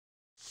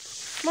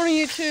Morning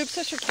YouTube,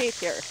 Sister Kate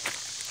here.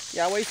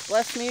 Yahweh's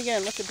blessed me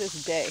again. Look at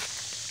this day.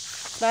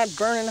 It's not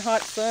burning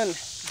hot sun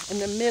in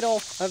the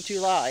middle of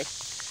July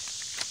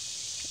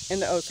in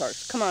the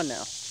Ozarks. Come on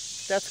now.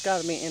 That's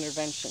got to be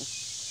intervention.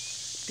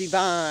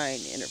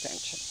 Divine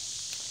intervention.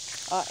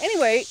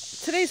 Anyway,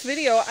 today's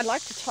video I'd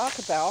like to talk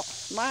about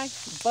my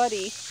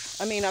buddy.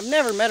 I mean, I've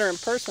never met her in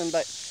person,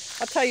 but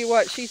I'll tell you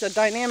what, she's a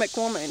dynamic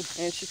woman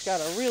and she's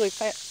got a really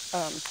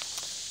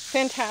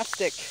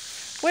fantastic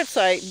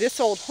website, This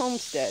Old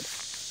Homestead.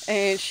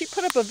 And she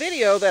put up a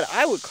video that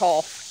I would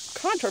call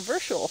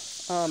controversial.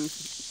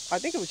 I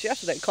think it was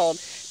yesterday, called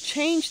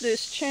Change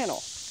This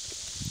Channel.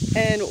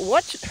 And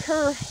what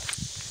her,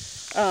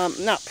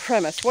 not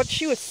premise, what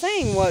she was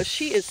saying was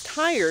she is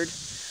tired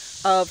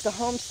of the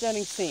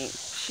homesteading scene.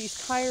 She's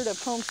tired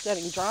of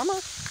homesteading drama.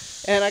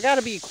 And I got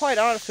to be quite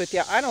honest with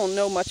you, I don't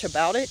know much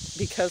about it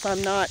because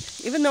I'm not,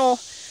 even though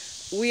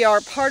we are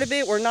part of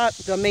it, we're not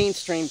the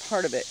mainstream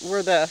part of it.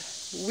 We're the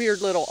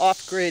weird little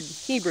off-grid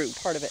Hebrew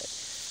part of it.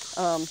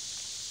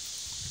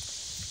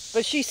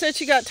 But she said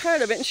she got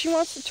tired of it and she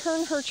wants to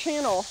turn her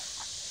channel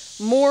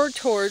more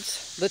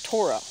towards the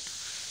Torah,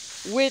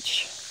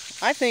 which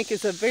I think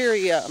is a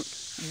very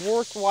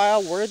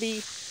worthwhile,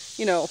 worthy,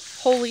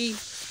 Holy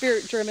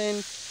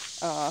Spirit-driven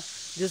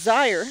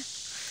desire.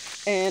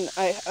 And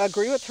I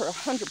agree with her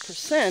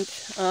 100%.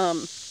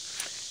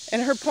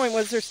 And her point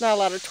was there's not a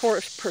lot of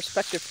Torah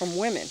perspective from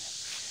women.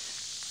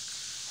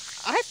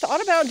 I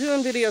thought about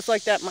doing videos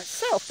like that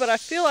myself, but I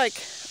feel like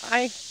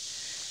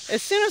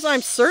as soon as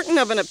I'm certain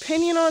of an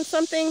opinion on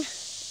something,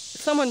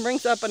 someone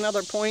brings up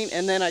another point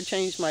and then I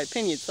change my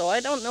opinion. So I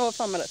don't know if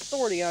I'm an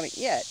authority on it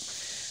yet.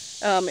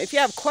 If you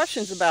have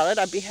questions about it,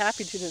 I'd be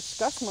happy to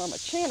discuss them on my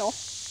channel.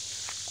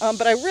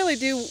 But I really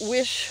do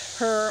wish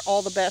her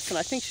all the best, and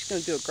I think she's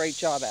going to do a great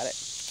job at it.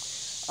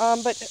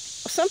 But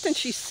something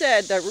she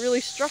said that really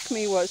struck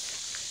me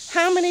was,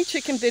 how many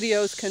chicken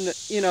videos can,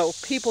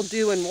 people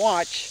do and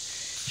watch?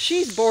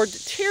 She's bored to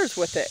tears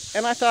with it.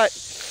 And I thought,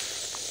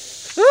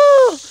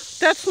 oh,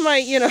 that's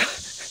my,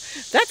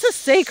 that's a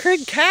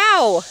sacred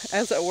cow,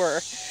 as it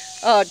were.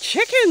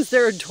 Chickens,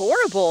 they're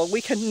adorable.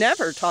 We can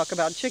never talk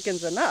about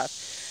chickens enough.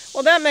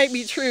 Well, that might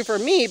be true for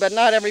me, but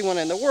not everyone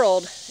in the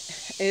world.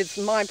 It's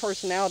my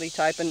personality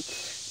type, and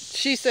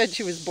she said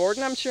she was bored,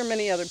 and I'm sure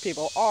many other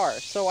people are.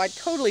 So I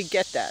totally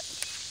get that.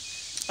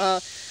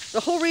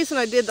 The whole reason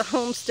I did the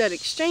Homestead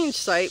Exchange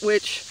site,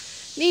 which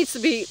needs to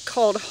be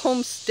called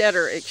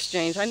Homesteader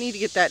Exchange. I need to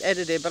get that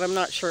edited, but I'm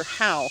not sure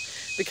how,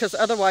 because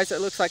otherwise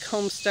it looks like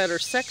Homesteader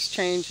Sex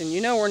Change, and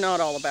we're not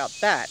all about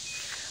that.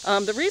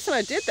 The reason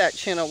I did that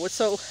channel was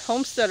so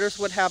homesteaders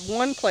would have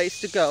one place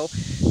to go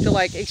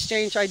to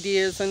exchange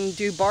ideas and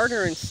do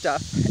barter and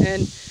stuff.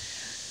 And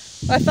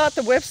I thought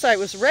the website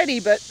was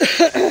ready, but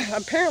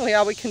apparently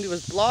all we can do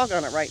is blog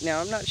on it right now.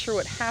 I'm not sure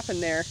what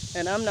happened there,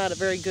 and I'm not a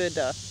very good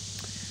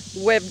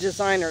web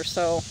designer.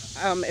 So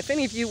if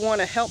any of you want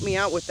to help me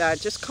out with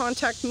that, just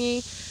contact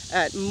me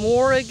at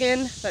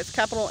Morrigan, that's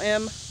capital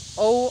MORRIGAN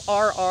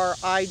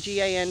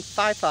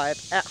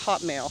 55 at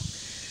Hotmail,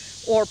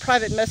 or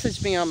private message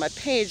me on my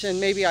page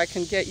and maybe I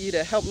can get you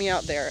to help me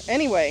out there.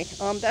 Anyway,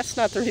 that's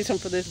not the reason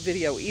for this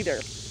video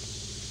either.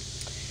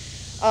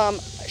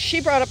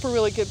 She brought up a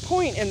really good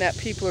point in that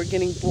people are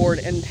getting bored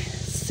and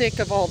sick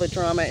of all the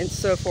drama and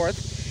so forth.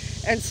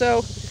 And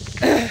so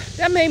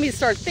that made me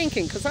start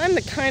thinking, because I'm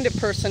the kind of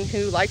person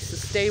who likes to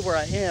stay where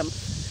I am.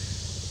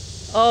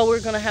 Oh,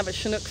 we're going to have a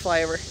Chinook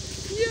flyover.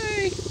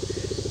 Yay!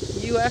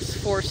 U.S.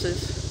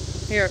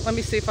 forces. Here, let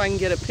me see if I can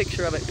get a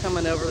picture of it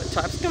coming over the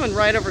top. It's coming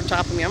right over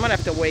top of me. I'm going to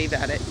have to wave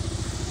at it.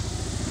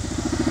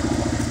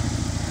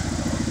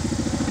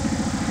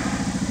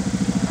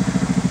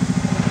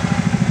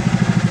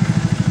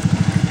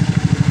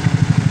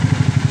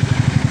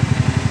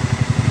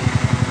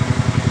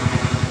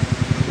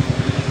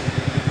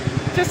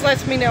 Just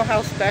lets me know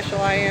how special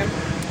I am.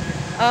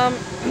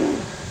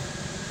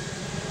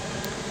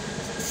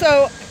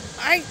 So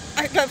I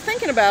got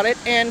thinking about it,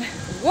 and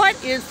what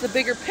is the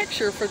bigger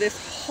picture for this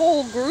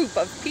whole group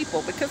of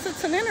people? Because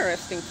it's an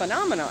interesting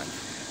phenomenon.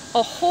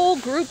 A whole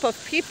group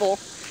of people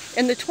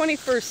in the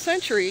 21st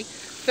century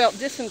felt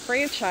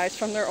disenfranchised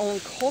from their own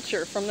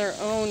culture, from their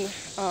own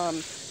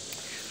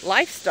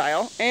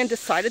lifestyle, and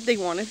decided they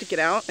wanted to get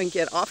out and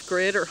get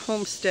off-grid or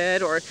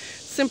homestead or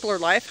simpler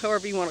life,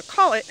 however you want to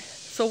call it.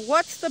 So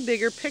what's the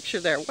bigger picture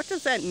there? What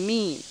does that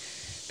mean?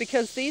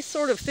 Because these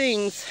sort of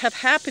things have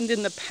happened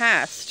in the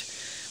past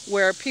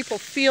where people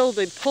feel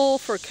the pull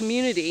for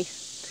community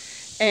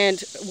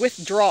and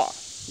withdraw.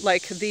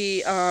 Like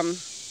the,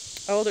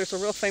 there's a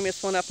real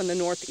famous one up in the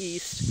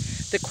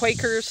Northeast. The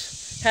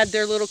Quakers had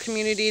their little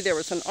community. There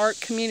was an art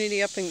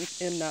community up in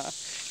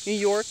New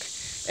York.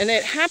 And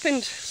it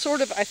happened sort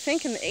of, I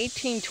think, in the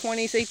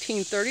 1820s,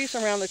 1830s,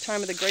 around the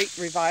time of the Great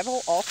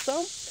Revival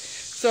also.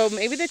 So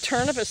maybe the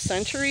turn of a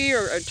century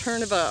or a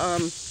turn of a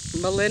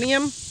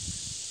millennium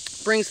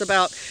brings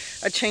about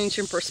a change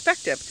in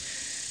perspective.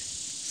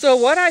 So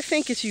what I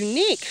think is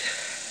unique,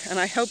 and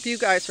I hope you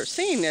guys are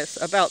seeing this,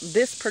 about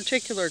this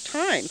particular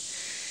time,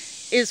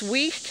 is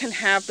we can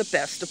have the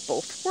best of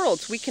both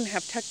worlds. We can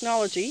have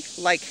technology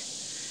like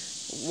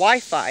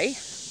Wi-Fi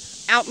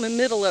out in the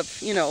middle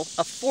of, you know,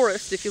 a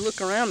forest. If you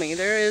look around me,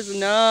 there is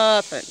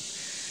nothing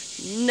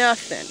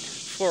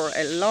for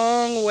a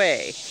long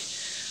way.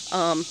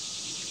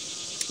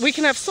 We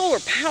can have solar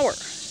power.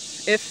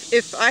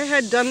 If I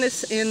had done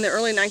this in the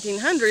early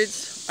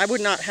 1900s, I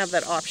would not have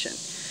that option.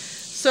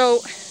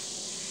 So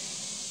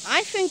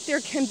I think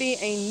there can be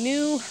a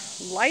new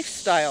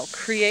lifestyle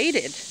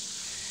created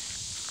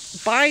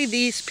by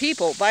these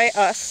people, by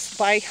us,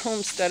 by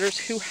homesteaders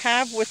who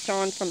have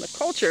withdrawn from the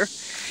culture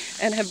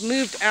and have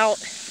moved out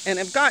and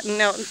have gotten,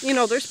 now, you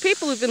know, there's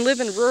people who've been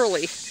living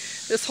rurally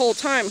this whole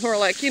time who are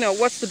like, you know,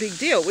 what's the big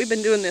deal? We've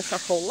been doing this our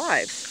whole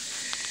lives.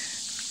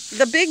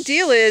 The big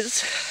deal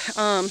is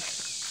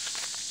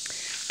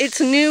it's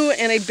new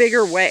in a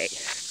bigger way.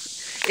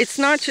 It's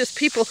not just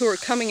people who are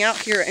coming out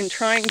here and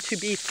trying to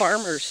be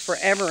farmers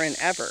forever and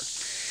ever,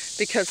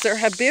 because there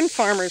have been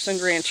farmers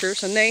and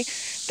ranchers, and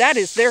that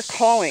is their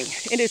calling.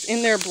 It is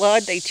in their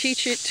blood. They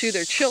teach it to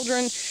their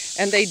children,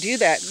 and they do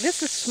that.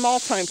 This is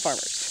small-time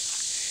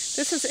farmers.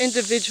 This is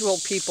individual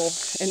people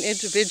and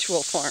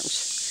individual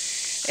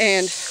farms.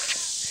 And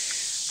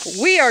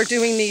we are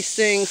doing these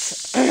things,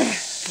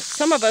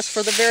 some of us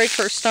for the very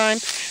first time.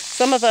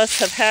 Some of us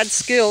have had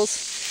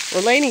skills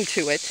relating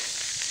to it.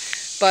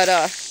 But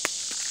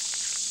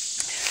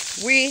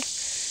we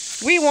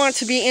want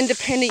to be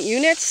independent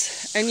units,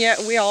 and yet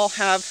we all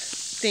have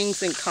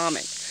things in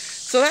common.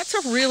 So that's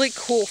a really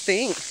cool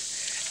thing.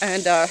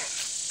 And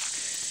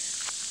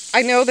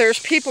I know there's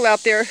people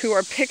out there who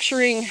are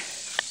picturing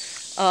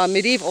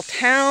medieval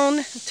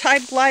town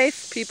type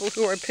life, people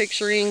who are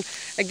picturing,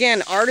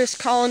 again, artist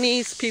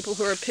colonies, people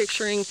who are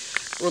picturing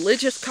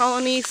religious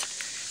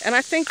colonies. And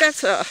I think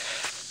that's a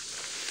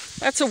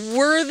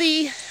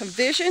worthy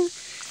vision,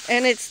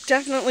 and it's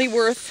definitely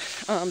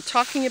worth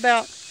talking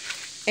about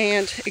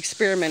and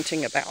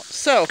experimenting about.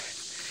 So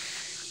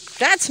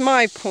that's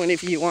my point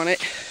of view on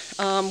it.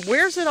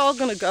 Where's it all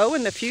going to go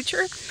in the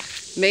future?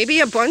 Maybe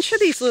a bunch of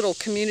these little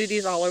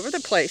communities all over the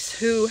place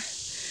who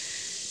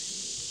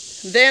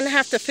then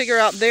have to figure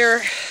out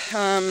their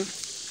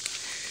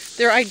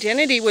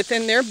identity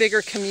within their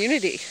bigger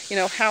community. You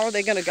know, how are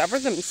they going to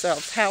govern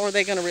themselves? How are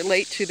they going to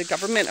relate to the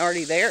government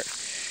already there?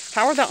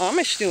 How are the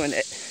Amish doing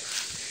it?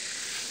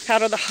 How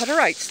are the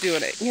Hutterites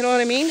doing it? You know what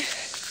I mean?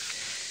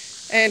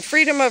 And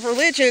freedom of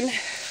religion,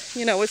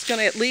 you know, is going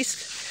to at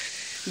least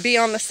be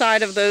on the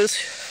side of those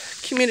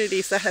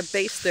communities that have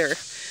based their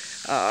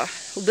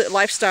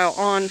lifestyle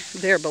on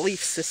their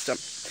belief system.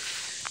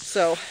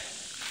 So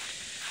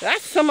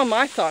that's some of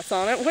my thoughts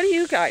on it. What do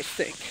you guys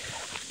think?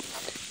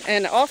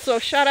 And also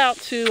shout out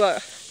to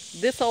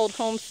This Old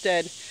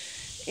Homestead.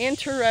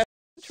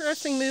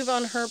 Interesting move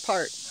on her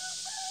part.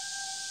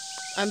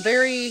 I'm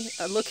very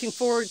looking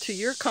forward to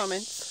your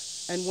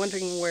comments and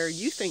wondering where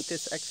you think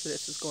this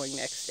exodus is going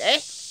next.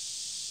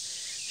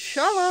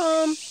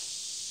 Shalom!